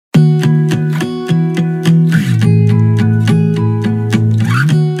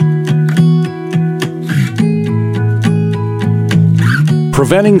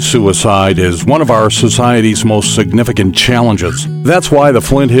Preventing suicide is one of our society's most significant challenges. That's why the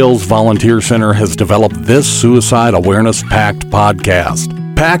Flint Hills Volunteer Center has developed this Suicide Awareness P.A.C.T podcast.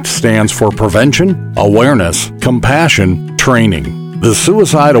 P.A.C.T stands for Prevention, Awareness, Compassion, Training. The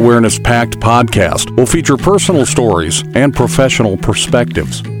Suicide Awareness P.A.C.T podcast will feature personal stories and professional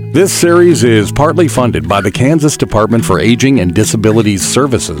perspectives. This series is partly funded by the Kansas Department for Aging and Disabilities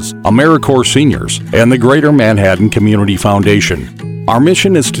Services, AmeriCorps Seniors, and the Greater Manhattan Community Foundation. Our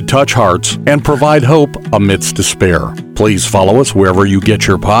mission is to touch hearts and provide hope amidst despair. Please follow us wherever you get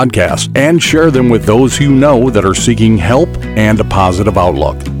your podcasts and share them with those you know that are seeking help and a positive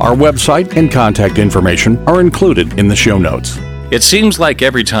outlook. Our website and contact information are included in the show notes. It seems like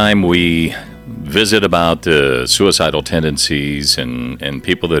every time we visit about suicidal tendencies and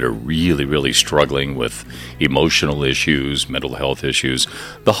people that are really, really struggling with emotional issues, mental health issues,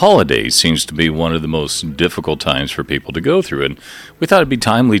 the holidays seems to be one of the most difficult times for people to go through. And we thought it'd be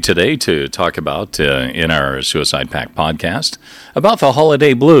timely today to talk about, in our Suicide P.A.C.T podcast, about the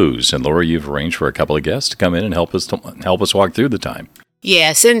holiday blues. And Laura, you've arranged for a couple of guests to come in and help us walk through the time.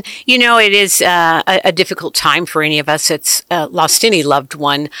 Yes, and it is a difficult time for any of us that's lost any loved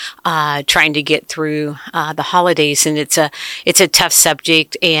one trying to get through the holidays, and it's a tough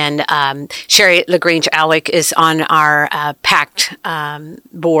subject. And Shari at Grange Aulich is on our P.A.C.T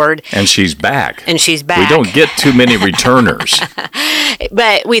board, and she's back. We don't get too many returners,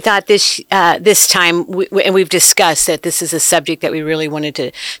 but we thought this time, and we've discussed that this is a subject that we really wanted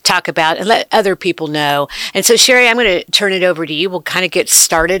to talk about and let other people know. And so, Shari, I'm going to turn it over to you. We'll kind of get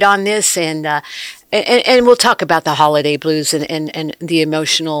started on this, and we'll talk about the holiday blues and the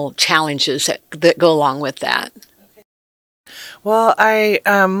emotional challenges that go along with that. Well, I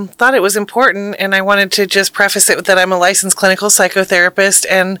thought it was important, and I wanted to just preface it with that I'm a licensed clinical psychotherapist,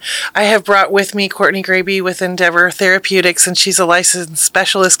 and I have brought with me Courtney Graby with Endeavor Therapeutics, and she's a licensed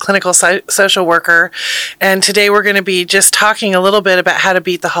specialist clinical social worker. And today we're going to be just talking a little bit about how to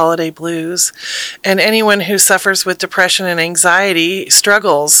beat the holiday blues. And anyone who suffers with depression and anxiety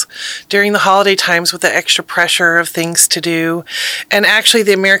struggles during the holiday times with the extra pressure of things to do. And actually,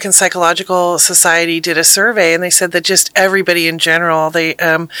 the American Psychological Society did a survey, and they said that just everybody in general, 8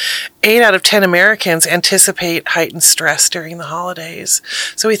 out of 10 Americans anticipate heightened stress during the holidays.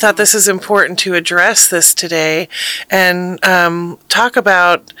 So we thought this is important to address this today and talk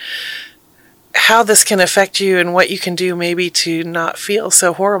about how this can affect you and what you can do maybe to not feel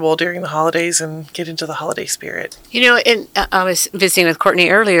so horrible during the holidays and get into the holiday spirit. And I was visiting with Courtney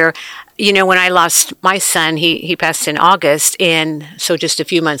earlier. When I lost my son, he passed in August, and so just a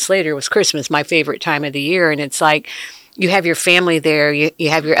few months later was Christmas, my favorite time of the year. And it's like, you have your family there, you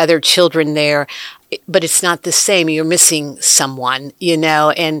have your other children there, but it's not the same. You're missing someone,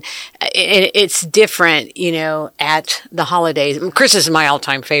 and it's different, at the holidays. Christmas is my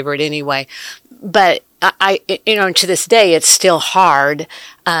all-time favorite anyway, but I to this day, it's still hard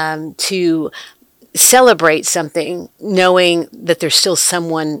to celebrate something knowing that there's still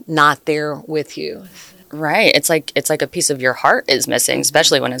someone not there with you. Right. It's like a piece of your heart is missing,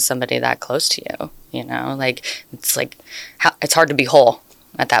 especially when it's somebody that close to you, it's hard to be whole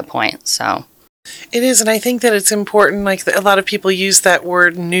at that point. So it is, and I think that it's important, a lot of people use that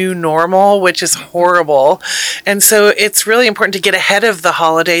word new normal, which is horrible. And so it's really important to get ahead of the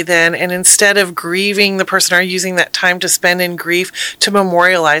holiday then, and instead of grieving the person or using that time to spend in grief, to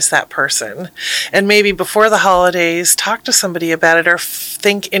memorialize that person. And maybe before the holidays, talk to somebody about it, or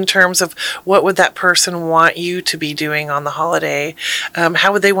think in terms of what would that person want you to be doing on the holiday.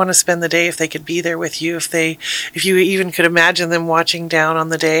 How would they want to spend the day if they could be there with you? If you even could imagine them watching down on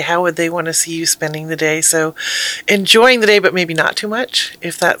the day, how would they want to see you spending the day? So enjoying the day, but maybe not too much,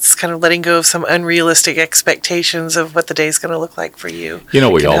 if that's kind of letting go of some unrealistic expectations of what the day is going to look like for you.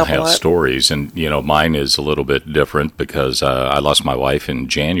 We all have stories, and mine is a little bit different because I lost my wife in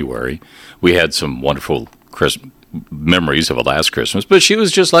January. We had some wonderful memories of a last Christmas, but she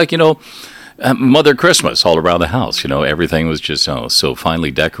was just like, Mother Christmas all around the house. Everything was just so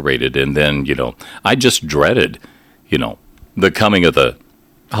finely decorated, and then I just dreaded the coming of the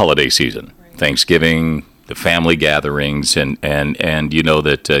holiday season. Thanksgiving, the family gatherings, and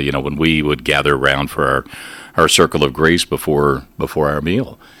that when we would gather around for our circle of grace before our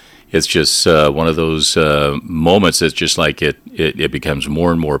meal, it's just one of those moments that's just like it becomes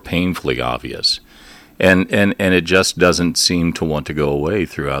more and more painfully obvious, and it just doesn't seem to want to go away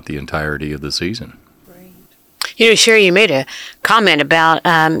throughout the entirety of the season. Shari, you made a comment about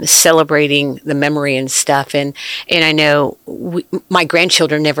celebrating the memory and stuff, and I know my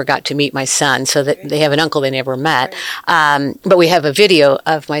grandchildren never got to meet my son, so that they have an uncle they never met. But we have a video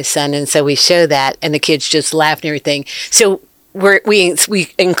of my son, and so we show that, and the kids just laugh and everything. So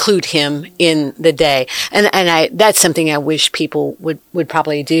we include him in the day, and that's something I wish people would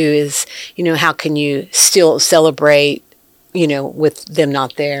probably do is, how can you still celebrate, with them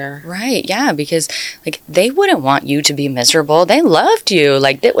not there? Right. Yeah. Because they wouldn't want you to be miserable. They loved you.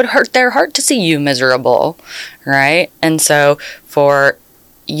 It would hurt their heart to see you miserable. Right. And so for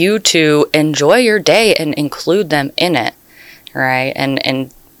you to enjoy your day and include them in it. Right.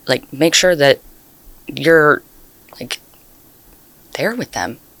 And make sure that you're there with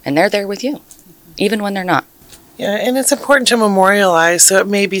them and they're there with you, even when they're not. Yeah, and it's important to memorialize, so it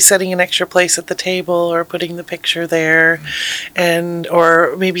may be setting an extra place at the table or putting the picture there,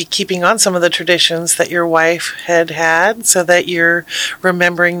 or maybe keeping on some of the traditions that your wife had so that you're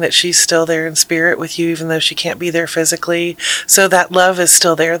remembering that she's still there in spirit with you, even though she can't be there physically. So that love is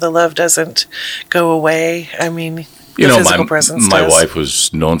still there. The love doesn't go away. I mean, my wife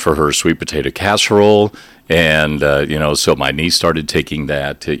was known for her sweet potato casserole. And, so my niece started taking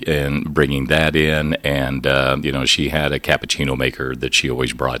that and bringing that in. And, she had a cappuccino maker that she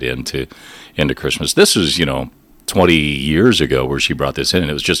always brought into Christmas. This was, 20 years ago where she brought this in.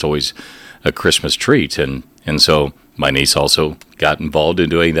 And it was just always a Christmas treat. And so my niece also got involved in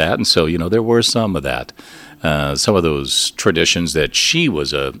doing that. And so, there were some of that, some of those traditions that she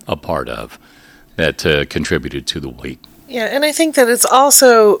was a part of that contributed to the week. Yeah, and I think that it's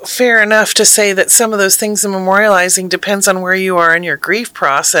also fair enough to say that some of those things in memorializing depends on where you are in your grief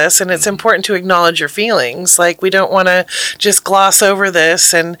process, and it's important to acknowledge your feelings. We don't want to just gloss over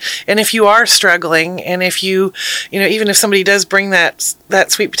this, and if you are struggling, and if you, even if somebody does bring that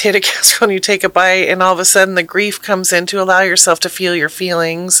sweet potato casserole and you take a bite, and all of a sudden the grief comes in, to allow yourself to feel your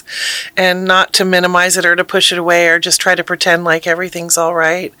feelings, and not to minimize it or to push it away or just try to pretend like everything's all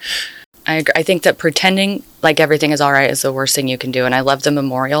right. I agree. I think that pretending like everything is all right is the worst thing you can do. And I love the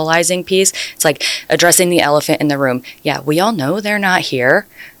memorializing piece. It's like addressing the elephant in the room. Yeah, we all know they're not here,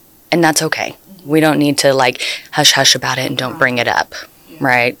 and that's okay. We don't need to hush hush about it and don't bring it up,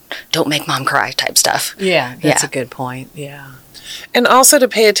 right? Don't make mom cry type stuff. Yeah, that's a good point. Yeah. And also to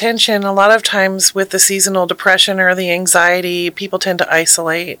pay attention, a lot of times with the seasonal depression or the anxiety, people tend to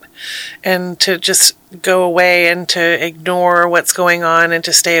isolate and to just go away and to ignore what's going on and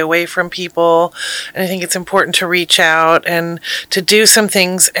to stay away from people. And I think it's important to reach out and to do some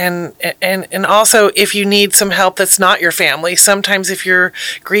things. And also, if you need some help that's not your family, sometimes if you're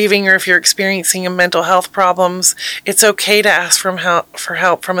grieving or if you're experiencing mental health problems, it's okay to ask for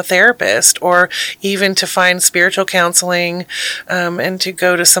help from a therapist, or even to find spiritual counseling, and to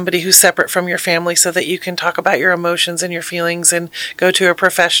go to somebody who's separate from your family so that you can talk about your emotions and your feelings and go to a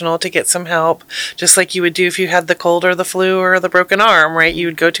professional to get some help, just like you would do if you had the cold or the flu or the broken arm, right? You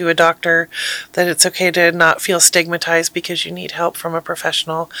would go to a doctor. That it's okay to not feel stigmatized because you need help from a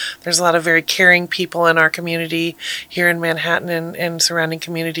professional. There's a lot of very caring people in our community here in Manhattan and surrounding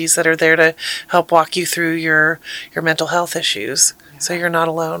communities that are there to help walk you through your mental health issues. So you're not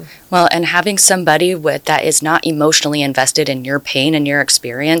alone. Well, and having somebody that is not emotionally invested in your pain and your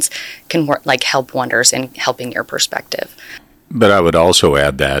experience can help wonders in helping your perspective. But I would also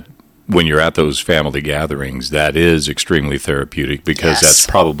add that when you're at those family gatherings, that is extremely therapeutic, because that's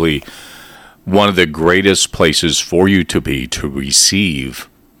probably one of the greatest places for you to be, to receive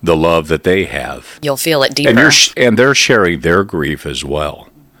the love that they have. You'll feel it deeper. And they're sharing their grief as well.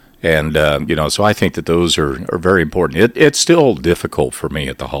 And, so I think that those are very important. It's still difficult for me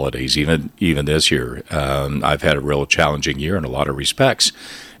at the holidays, even this year. I've had a real challenging year in a lot of respects.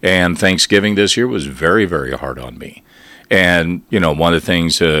 And Thanksgiving this year was very, very hard on me. And, one of the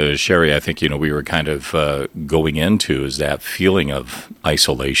things, Shari, I think, we were kind of going into is that feeling of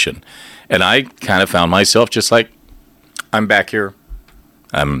isolation. And I kind of found myself just like, I'm back here.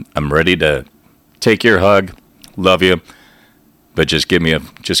 I'm ready to take your hug, love you. But just give me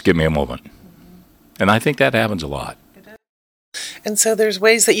a moment. And I think that happens a lot. And so there's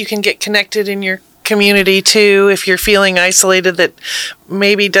ways that you can get connected in your community too, if you're feeling isolated, that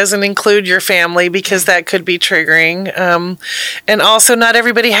maybe doesn't include your family, because that could be triggering. And also, not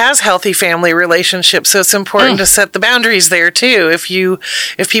everybody has healthy family relationships, so it's important to set the boundaries there too.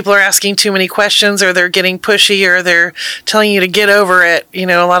 If people are asking too many questions, or they're getting pushy, or they're telling you to get over it, a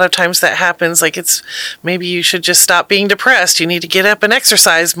lot of times that happens. It's maybe you should just stop being depressed. You need to get up and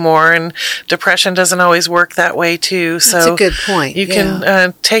exercise more, and depression doesn't always work that way too. So that's a good point. You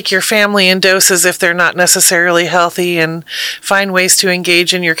can take your family in doses if they're not necessarily healthy, and find ways to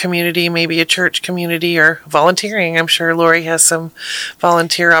engage in your community, maybe a church community or volunteering. I'm sure Lori has some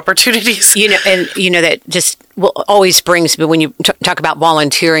volunteer opportunities. That just always brings me, when you talk about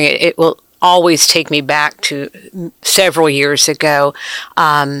volunteering, it will always take me back to several years ago.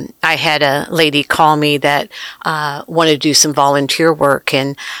 I had a lady call me that wanted to do some volunteer work,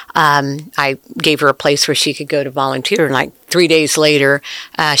 and I gave her a place where she could go to volunteer. And like 3 days later,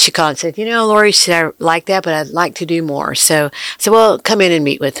 she called and said, Lori, I like that, but I'd like to do more. So I said, well, come in and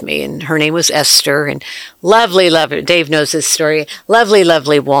meet with me. And her name was Esther, and lovely, Dave knows this story,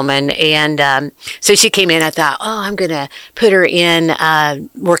 lovely woman. And so she came in. I thought, I'm going to put her in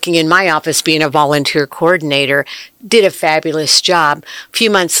working in my office, being a volunteer coordinator. Did a fabulous job. A few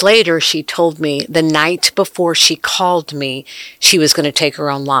months later, she told me the night before she called me, she was going to take her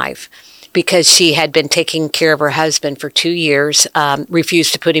own life, because she had been taking care of her husband for 2 years,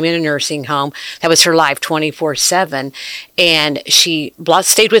 refused to put him in a nursing home. That was her life 24/7. And she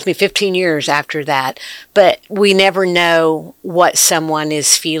stayed with me 15 years after that. But we never know what someone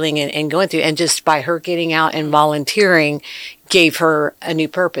is feeling and going through. And just by her getting out and volunteering gave her a new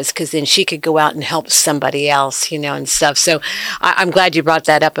purpose, because then she could go out and help somebody else, and stuff. So I'm glad you brought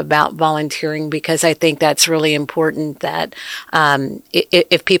that up about volunteering, because I think that's really important, that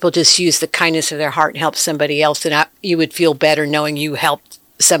if people just use the kindness of their heart and help somebody else, then you would feel better knowing you helped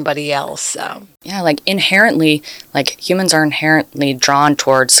somebody else. So yeah, inherently, humans are inherently drawn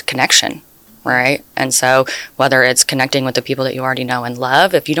towards connection. Right? And so whether it's connecting with the people that you already know and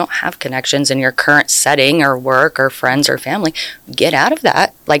love, if you don't have connections in your current setting or work or friends or family, get out of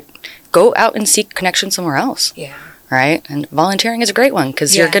that. Go out and seek connection somewhere else. Yeah. Right? And volunteering is a great one,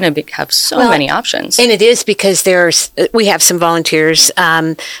 because you're going to have so many options. And it is, because we have some volunteers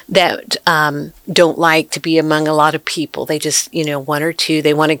that don't like to be among a lot of people. They just, one or two,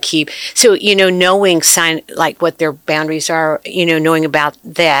 they want to keep. So, knowing what their boundaries are, knowing about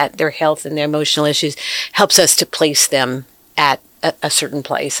that, their health and their emotional issues, helps us to place them at a certain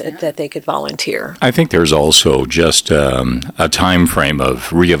place that they could volunteer. I think there's also just a time frame of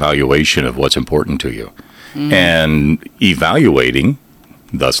reevaluation of what's important to you. And evaluating,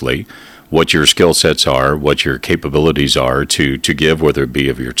 thusly, what your skill sets are, what your capabilities are to give, whether it be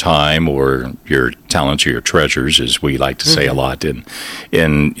of your time or your talents or your treasures, as we like to say a lot in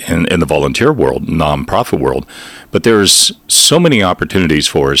the volunteer world, nonprofit world. But there's so many opportunities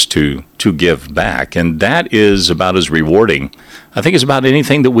for us to give back, and that is about as rewarding, I think, as about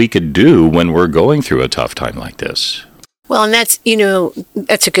anything that we could do when we're going through a tough time like this. Well, and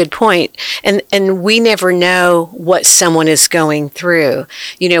that's a good point. And we never know what someone is going through.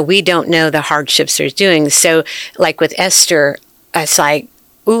 We don't know the hardships they're doing. So like with Esther, it's like,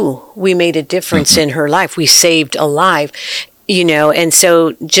 ooh, we made a difference in her life. We saved a life. And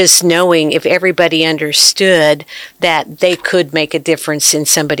so just knowing, if everybody understood that they could make a difference in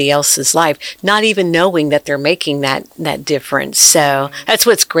somebody else's life, not even knowing that they're making that difference. So that's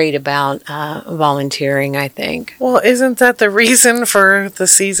what's great about volunteering, I think. Well, isn't that the reason for the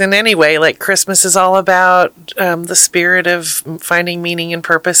season anyway? Christmas is all about the spirit of finding meaning and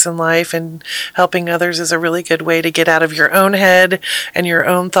purpose in life, and helping others is a really good way to get out of your own head and your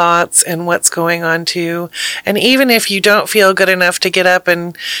own thoughts and what's going on too. And even if you don't feel good enough to get up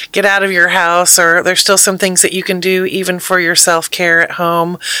and get out of your house, or there's still some things that you can do even for your self-care at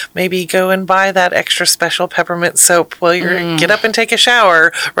home. Maybe go and buy that extra special peppermint soap while you're get up and take a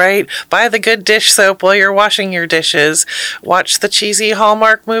shower, right? Buy the good dish soap while you're washing your dishes. Watch the cheesy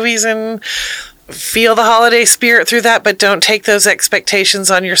Hallmark movies and feel the holiday spirit through that, but don't take those expectations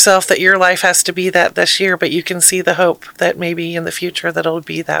on yourself that your life has to be that this year, but you can see the hope that maybe in the future that it'll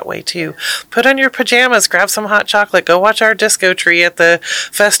be that way too. Put on your pajamas, grab some hot chocolate, go watch our disco tree at the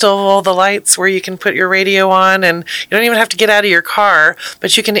Festival of the Lights, where you can put your radio on, and you don't even have to get out of your car,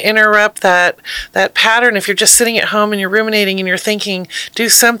 but you can interrupt that pattern. If you're just sitting at home and you're ruminating and you're thinking, do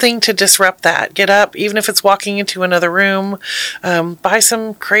something to disrupt that. Get up, even if it's walking into another room. Buy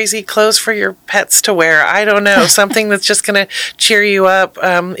some crazy clothes for your pets to wear. I don't know, something that's just going to cheer you up,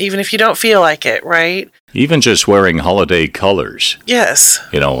 even if you don't feel like it, right? Even just wearing holiday colors. Yes.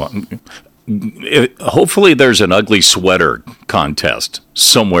 Hopefully there's an ugly sweater contest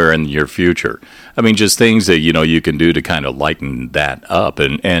somewhere in your future. I mean, just things that, you can do to kind of lighten that up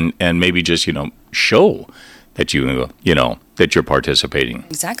and maybe just, show that that you're participating.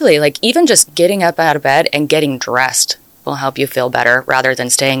 Exactly. Even just getting up out of bed and getting dressed will help you feel better, rather than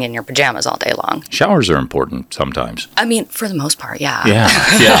staying in your pajamas all day long. Showers are important sometimes. I mean, for the most part, yeah.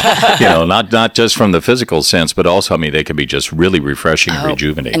 Yeah. Not just from the physical sense, but also, they can be just really refreshing and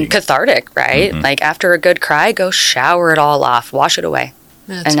rejuvenating. And cathartic, right? After a good cry, go shower it all off, wash it away,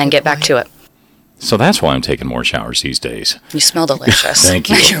 and then get back to it. So that's why I'm taking more showers these days. You smell delicious. Thank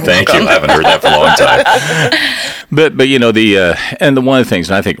you. Thank you. I haven't heard that for a long time. But and one of the things,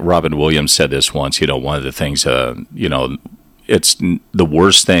 and I think Robin Williams said this once, one of the things, it's the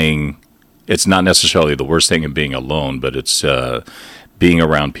worst thing it's not necessarily the worst thing in being alone, but it's being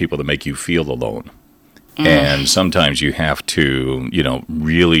around people that make you feel alone. And sometimes you have to,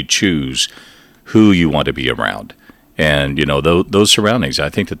 really choose who you want to be around. And, those surroundings, I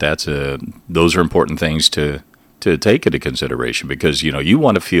think those are important things to take into consideration because, you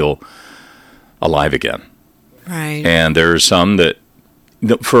want to feel alive again. Right. And there are some that,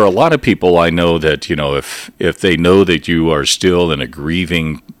 for a lot of people, I know that, if they know that you are still in a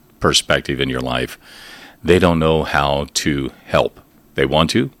grieving perspective in your life, they don't know how to help. They want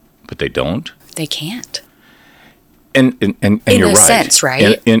to, but they don't. They can't. And you're right. In a sense,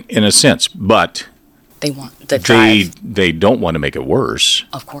 right? In a sense, but they want the drive. They don't want to make it worse.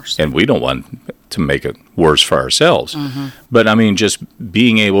 Of course. And we don't want to make it worse for ourselves. But I mean, just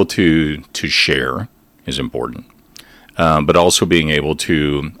being able to share is important. But also being able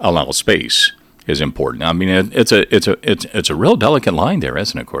to allow space is important. I mean, it's a real delicate line there,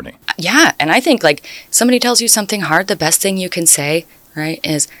 isn't it, Courtney? Yeah, and I think somebody tells you something hard, the best thing you can say, right,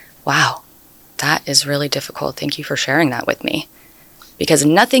 is, "Wow, that is really difficult. Thank you for sharing that with me." Because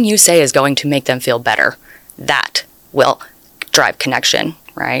nothing you say is going to make them feel better. That will drive connection,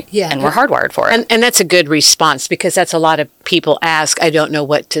 right? Yeah. And we're hardwired for it. And that's a good response because that's a lot of people ask, I don't know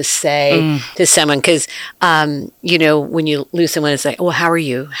what to say to someone. Because, when you lose someone, it's like, well, how are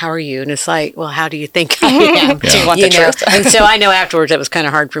you? How are you? And it's like, well, how do you think I am? Do you want the truth? And so I know afterwards that was kind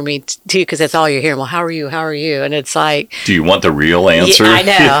of hard for me too because that's all you're hearing. Well, how are you? How are you? And it's like. Do you want the real answer? Yeah, I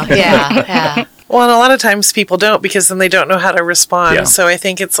know. Yeah. Well, and a lot of times people don't because then they don't know how to respond. Yeah. So I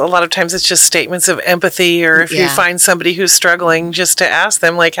think a lot of times it's just statements of empathy, or if you find somebody who's struggling, just to ask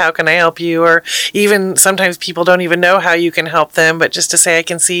them, how can I help you? Or even sometimes people don't even know how you can help them, but just to say, I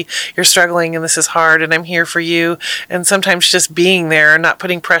can see you're struggling and this is hard and I'm here for you. And sometimes just being there, not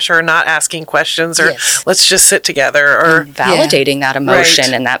putting pressure, or not asking questions, or let's just sit together, or validating that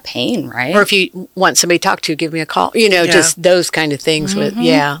emotion and that pain, right? Or if you want somebody to talk to, give me a call. Just those kind of things let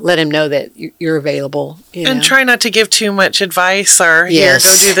them know that you're available. And try not to give too much advice or here,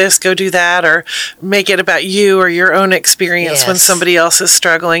 go do this, go do that, or make it about you or your own experience when somebody else is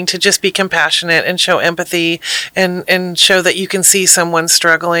struggling. To just be compassionate and show empathy and show that you can see someone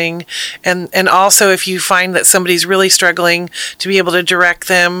struggling. And also if you find that somebody's really struggling, to be able to direct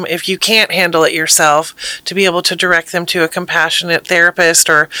them, if you can't handle it yourself, to be able to direct them to a compassionate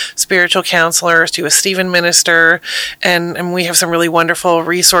therapist or spiritual counselor, to a Stephen minister. And we have some really wonderful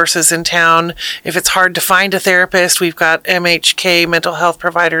resources in town. If it's hard to find a therapist, we've got MHK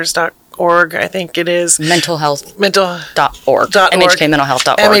mentalhealthproviders.org, I think it is. Mentalhealth.org.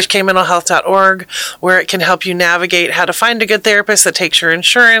 MHKmentalhealth.org. MHKmentalhealth.org, where it can help you navigate how to find a good therapist that takes your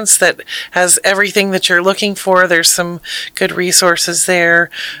insurance, that has everything that you're looking for. There's some good resources there.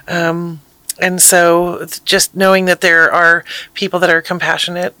 And so just knowing that there are people that are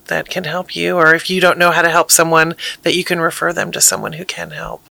compassionate that can help you, or if you don't know how to help someone, that you can refer them to someone who can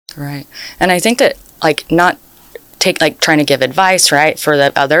help. Right. And I think that not trying to give advice, right, for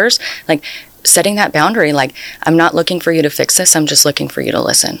the others, setting that boundary, I'm not looking for you to fix this, I'm just looking for you to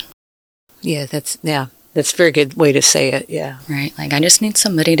listen. Yeah, that's a very good way to say it. Yeah. Right. I just need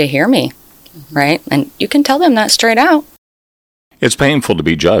somebody to hear me. Right. And you can tell them that straight out. It's painful to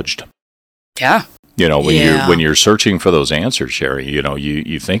be judged. Yeah. When you're searching for those answers, Shari,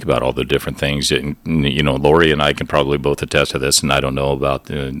 you think about all the different things. And, Lori and I can probably both attest to this, and I don't know about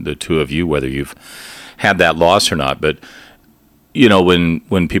the two of you, whether you've had that loss or not. But,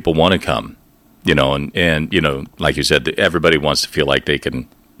 when people want to come, and like you said, everybody wants to feel like they can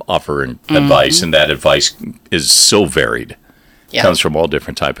offer advice, and that advice is so varied. Yeah. Comes from all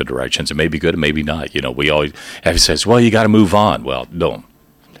different type of directions. It may be good, it may be not. We always have says, well, you got to move on. Well, don't.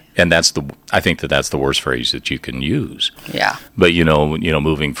 And I think that's the worst phrase that you can use. Yeah. But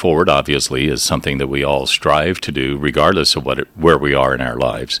moving forward, obviously, is something that we all strive to do, regardless of where we are in our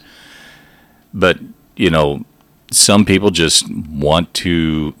lives. But some people just want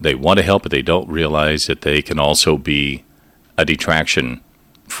to help, but they don't realize that they can also be a detraction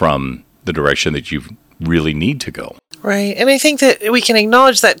from the direction that you really need to go. Right. And I think that we can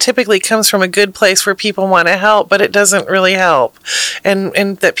acknowledge that typically comes from a good place where people want to help, but it doesn't really help.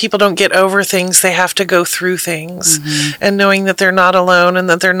 And that people don't get over things. They have to go through things. Mm-hmm. And knowing that they're not alone and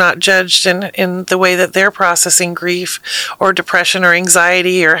that they're not judged in the way that they're processing grief or depression or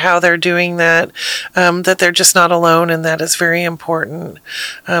anxiety or how they're doing that, that they're just not alone, and that is very important.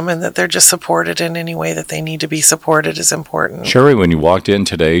 And that they're just supported in any way that they need to be supported is important. Shari, when you walked in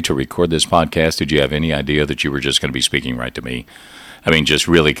today to record this podcast, did you have any idea that you were just going to be speaking right to me? I mean, just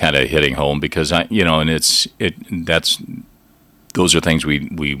really kind of hitting home, because those are things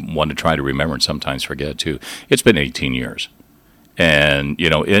we want to try to remember and sometimes forget too. It's been 18 years, And,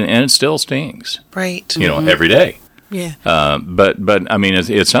 and it still stings. Right. Every day. Yeah. But I mean,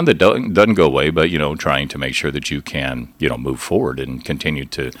 it's something that doesn't go away, but, trying to make sure that you can, move forward and continue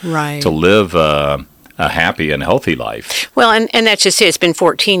to live a happy and healthy life. Well, and that's just it. It's been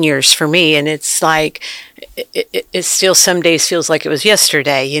 14 years for me, and it's like, it still some days feels like it was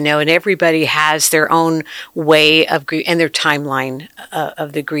yesterday, and everybody has their own way of grief and their timeline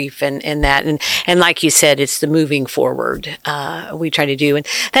of the grief and that. And like you said, it's the moving forward we try to do. And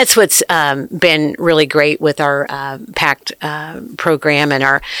that's what's been really great with our P.A.C.T program and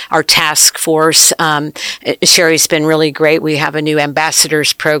our task force. Shari's been really great. We have a new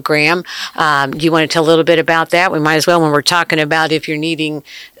ambassadors program. Do you want to tell a little bit about that? We might as well, when we're talking about if you're needing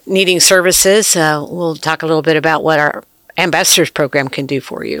services, we'll talk a little bit about what our ambassadors program can do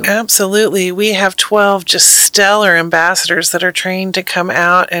for you. Absolutely. We have 12 just stellar ambassadors that are trained to come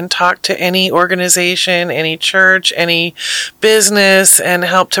out and talk to any organization, any church, any business, and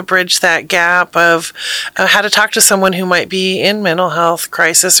help to bridge that gap of how to talk to someone who might be in mental health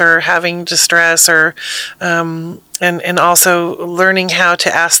crisis or having distress, or and also learning how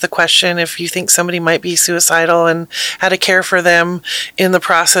to ask the question if you think somebody might be suicidal, and how to care for them in the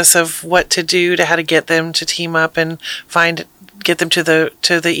process of what to do to how to get them to team up and get them to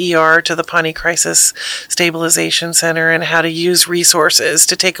the ER, to the Pawnee Crisis Stabilization Center, and how to use resources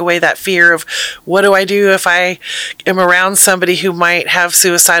to take away that fear of what do I do if I am around somebody who might have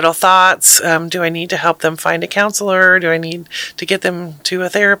suicidal thoughts? Do I need to help them find a counselor? Do I need to get them to a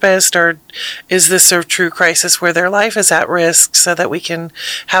therapist? Or is this a true crisis where their life is at risk, so that we can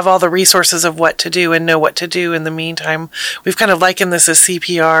have all the resources of what to do and know what to do in the meantime? We've kind of likened this as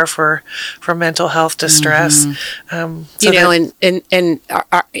CPR for mental health distress. And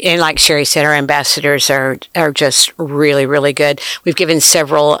like Shari said, our ambassadors are just really, really good. We've given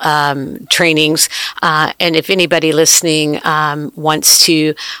several trainings, and if anybody listening wants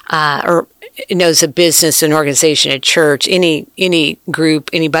to or knows a business, an organization, a church, any group,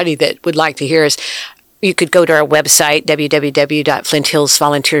 anybody that would like to hear us, you could go to our website,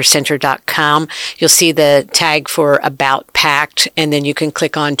 www.flinthillsvolunteercenter.com. You'll see the tag for About P.A.C.T, and then you can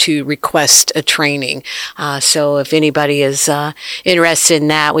click on to request a training. So if anybody is interested in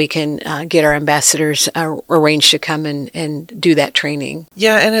that, we can get our ambassadors arranged to come and do that training.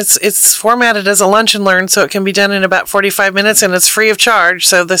 Yeah, and it's formatted as a lunch and learn, so it can be done in about 45 minutes, and it's free of charge.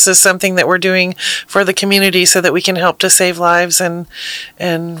 So this is something that we're doing for the community so that we can help to save lives and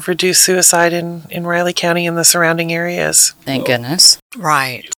reduce suicide in Riley County and the surrounding areas. Thank goodness.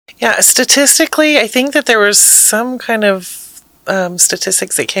 Right. Yeah, statistically, I think that there was some kind of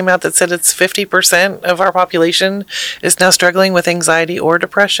statistics that came out that said it's 50% of our population is now struggling with anxiety or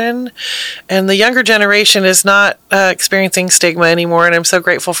depression. And the younger generation is not experiencing stigma anymore, and I'm so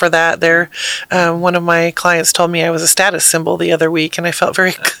grateful for that. One of my clients told me I was a status symbol the other week, and I felt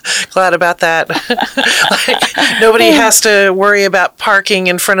very glad about that. Nobody has to worry about parking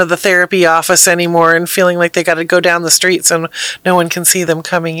in front of the therapy office anymore and feeling like they got to go down the street so no one can see them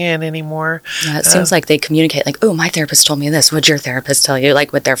coming in anymore. Yeah, it seems like they communicate like, oh, my therapist told me this. What'd your therapist tell you?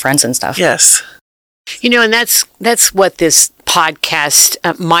 Like with their friends and stuff. Yes. And that's what this podcast,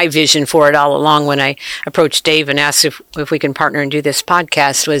 my vision for it all along when I approached Dave and asked if we can partner and do this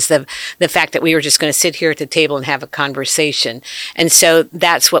podcast, was the fact that we were just going to sit here at the table and have a conversation. And so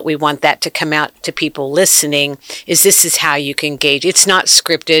that's what we want that to come out to people listening, is this is how you can engage. It's not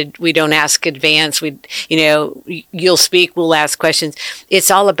scripted. We don't ask advance. You'll speak, we'll ask questions.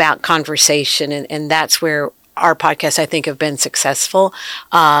 It's all about conversation. And that's where our podcasts, I think, have been successful.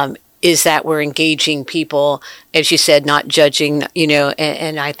 Is that we're engaging people, as you said, not judging,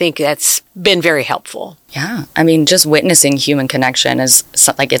 and I think that's been very helpful. Yeah. I mean, just witnessing human connection is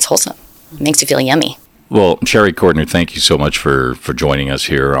like, it's wholesome. It makes you feel yummy. Well, Shari, Courtney, thank you so much for joining us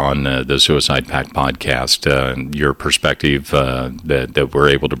here on the Suicide P.A.C.T podcast. Your perspective that we're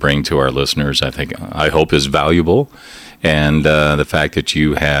able to bring to our listeners, I hope is valuable. And the fact that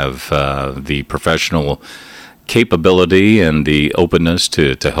you have the professional capability and the openness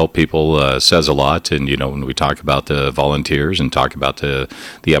to help people says a lot. And, when we talk about the volunteers and talk about the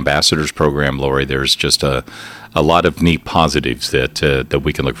ambassadors program, Lori, there's just a lot of neat positives that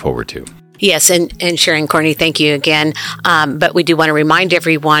we can look forward to. Yes, and Shari and Courtney, thank you again. But we do want to remind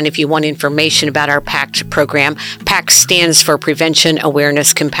everyone, if you want information about our P.A.C.T program, P.A.C.T stands for Prevention,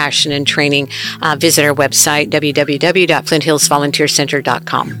 Awareness, Compassion, and Training. Visit our website,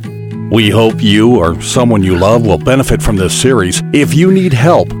 www.flinthillsvolunteercenter.com. We hope you or someone you love will benefit from this series. If you need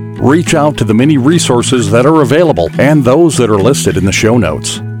help, reach out to the many resources that are available and those that are listed in the show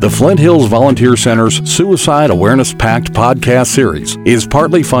notes. The Flint Hills Volunteer Center's Suicide Awareness PA.C.T podcast series is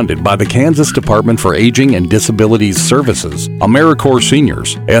partly funded by the Kansas Department for Aging and Disabilities Services, AmeriCorps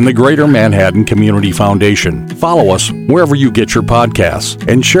Seniors, and the Greater Manhattan Community Foundation. Follow us wherever you get your podcasts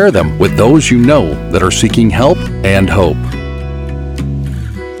and share them with those you know that are seeking help and hope.